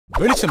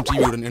வெளிச்சம்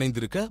டிவியுடன்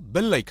இணைந்திருக்க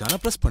பெல் ஐகானை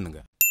பிரஸ் பண்ணுங்க.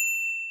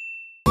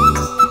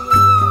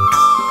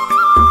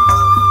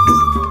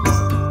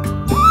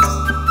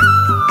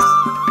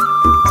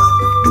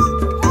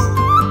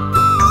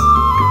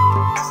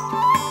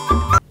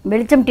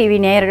 வெளிச்சம் டிவி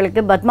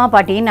நேயர்களுக்கு பத்மா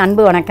பாட்டியின்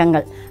அன்பு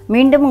வணக்கங்கள்.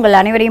 மீண்டும் உங்கள்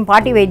அனைவரையும்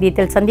பாட்டி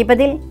வைத்தியத்தில்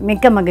சந்திப்பதில்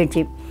மிக்க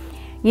மகிழ்ச்சி.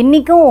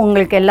 இன்றைக்கும்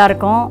உங்களுக்கு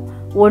எல்லாருக்கும்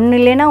ஒன்று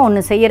இல்லைன்னா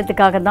ஒன்று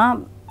செய்யறதுக்காக தான்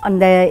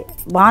அந்த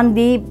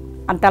வாந்தி,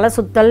 தலை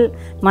சுத்தல்,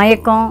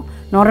 மயக்கம்,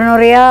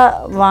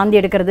 நுரையாக வாந்தி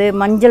எடுக்கிறது,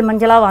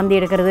 மஞ்சளாக வாந்தி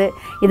எடுக்கிறது,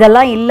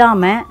 இதெல்லாம்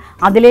இல்லாமல்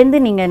அதுலேருந்து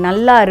நீங்கள்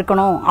நல்லா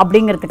இருக்கணும்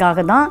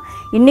அப்படிங்கிறதுக்காக தான்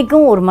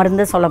இன்றைக்கும் ஒரு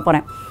மருந்தை சொல்ல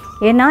போகிறேன்.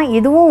 ஏன்னா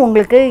இதுவும்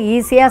உங்களுக்கு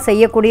ஈஸியாக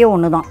செய்யக்கூடிய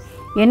ஒன்று தான்.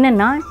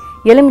 என்னென்னா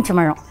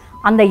எலுமிச்சம்பழம்.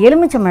 அந்த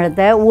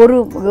எலுமிச்சம்பழத்தை ஒரு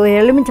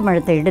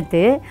எலுமிச்சம்பழத்தை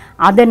எடுத்து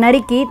அதை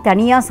நறுக்கி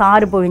தனியாக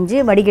சாறு பொழிஞ்சு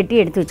வடிகட்டி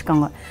எடுத்து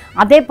வச்சுக்கோங்க.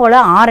 அதே போல்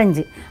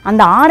ஆரஞ்சு.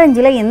 அந்த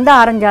ஆரஞ்சில் எந்த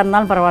ஆரஞ்சாக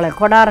இருந்தாலும் பரவாயில்ல,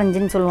 கொடை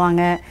ஆரஞ்சுன்னு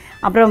சொல்லுவாங்க,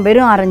 அப்புறம்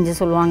வெறும் ஆரஞ்சு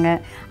சொல்லுவாங்க.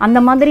 அந்த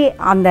மாதிரி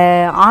அந்த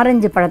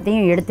ஆரஞ்சு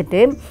பழத்தையும்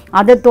எடுத்துட்டு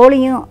அதை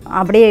தோலையும்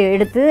அப்படியே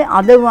எடுத்து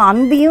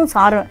அந்தையும்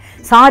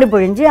சாறு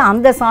பொழிஞ்சு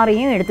அந்த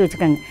சாறையும் எடுத்து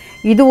வச்சுக்கோங்க.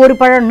 இது ஒரு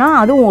பழம்னா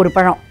அதுவும் ஒரு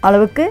பழம்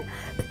அளவுக்கு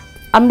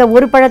அந்த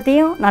ஒரு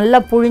பழத்தையும் நல்லா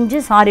புழிஞ்சு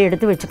சாறு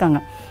எடுத்து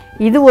வச்சுக்கோங்க.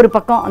 இது ஒரு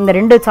பக்கம். அந்த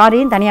ரெண்டு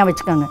சாறையும் தனியாக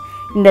வச்சுக்கோங்க.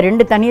 இந்த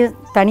ரெண்டு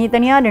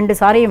தனித்தனியாக ரெண்டு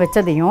சாறையும்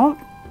வச்சதையும்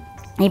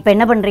இப்போ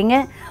என்ன பண்ணுறீங்க,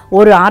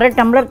 ஒரு அரை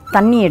டம்ளர்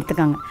தண்ணி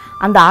எடுத்துக்கோங்க.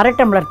 அந்த அரை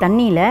டம்ளர்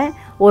தண்ணியில்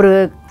ஒரு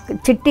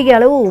சிட்டிகை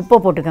அளவு உப்பை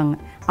போட்டுக்கோங்க.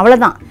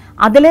 அவ்வளோதான்.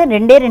 அதில்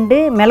ரெண்டு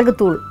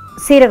மிளகுத்தூள்,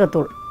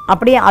 சீரகத்தூள்,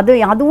 அப்படியே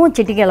அதுவும்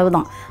சிட்டிகை அளவு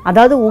தான்.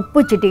 அதாவது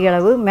உப்பு சிட்டிகை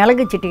அளவு,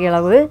 மிளகு சிட்டிகை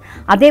அளவு,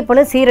 அதே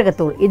போல்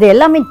சீரகத்தூள். இது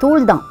எல்லாமே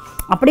தூள் தான்,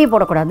 அப்படியே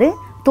போடக்கூடாது,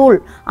 தூள்.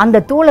 அந்த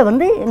தூளை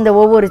இந்த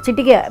ஒவ்வொரு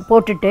சிட்டிகை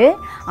போட்டுட்டு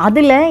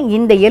அதில்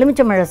இந்த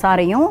எலுமிச்சம்பழ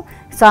சாறையும்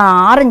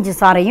ஆரஞ்சு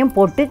சாறையும்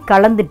போட்டு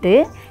கலந்துட்டு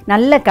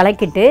நல்லா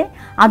கலக்கிட்டு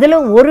அதில்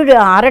ஒரு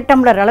அரை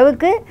டம்ளர்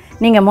அளவுக்கு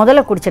நீங்கள்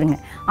முதல்ல குடிச்சிடுங்க.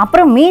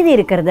 அப்புறம் மீதி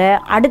இருக்கிறத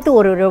அடுத்து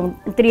ஒரு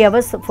 3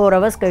 hours 4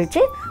 hours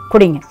கழித்து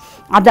குடிங்க.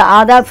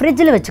 அதை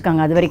ஃப்ரிட்ஜில்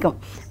வச்சுக்கோங்க. அது வரைக்கும்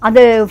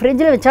அது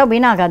ஃப்ரிட்ஜில் வச்சா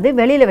வீணாகாது,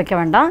 வெளியில் வைக்க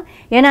வேண்டாம்.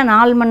 ஏன்னா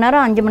 4 மணி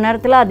நேரம் 5 மணி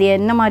நேரத்தில் அது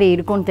என்ன மாதிரி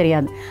இருக்கும்னு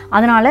தெரியாது.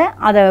 அதனால்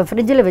அதை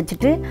ஃப்ரிட்ஜில்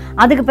வச்சுட்டு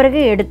அதுக்கு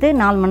பிறகு எடுத்து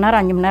 4 மணி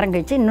நேரம் 5 மணி நேரம்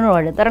கழித்து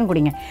இன்னொரு தரம்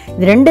குடிங்க.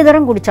 இது 2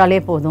 தரம் குடித்தாலே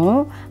போதும்,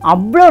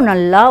 அவ்வளோ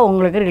நல்லா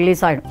உங்களுக்கு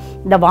ரிலீஸ் ஆகிடும்.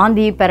 இந்த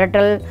வாந்தி,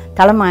 பெரட்டல்,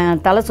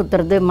 தலை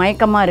சுற்றுறது,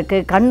 மயக்கமாக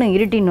இருக்குது, கண்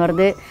இருட்டின்னு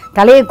வருது,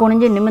 தலையை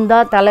குனிஞ்சு நிமிந்தா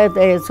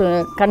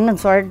கண்ணை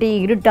சுழட்டி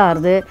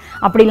இருட்டாகுது,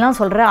 அப்படிலாம்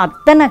சொல்கிற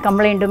அத்தனை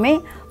கம்ப்ளைண்ட்டுமே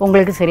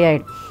உங்களுக்கு சரியாயிடும்.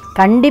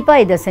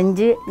 கண்டிப்பாக இதை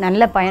செஞ்சு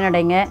நல்ல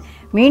பயனடைங்க.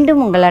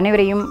 மீண்டும் உங்கள்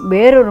அனைவரையும்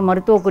வேறொரு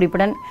மருத்துவ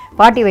குறிப்புடன்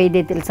பாட்டி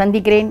வைத்தியத்தில்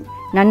சந்திக்கிறேன்.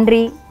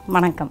 நன்றி,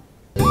 வணக்கம்.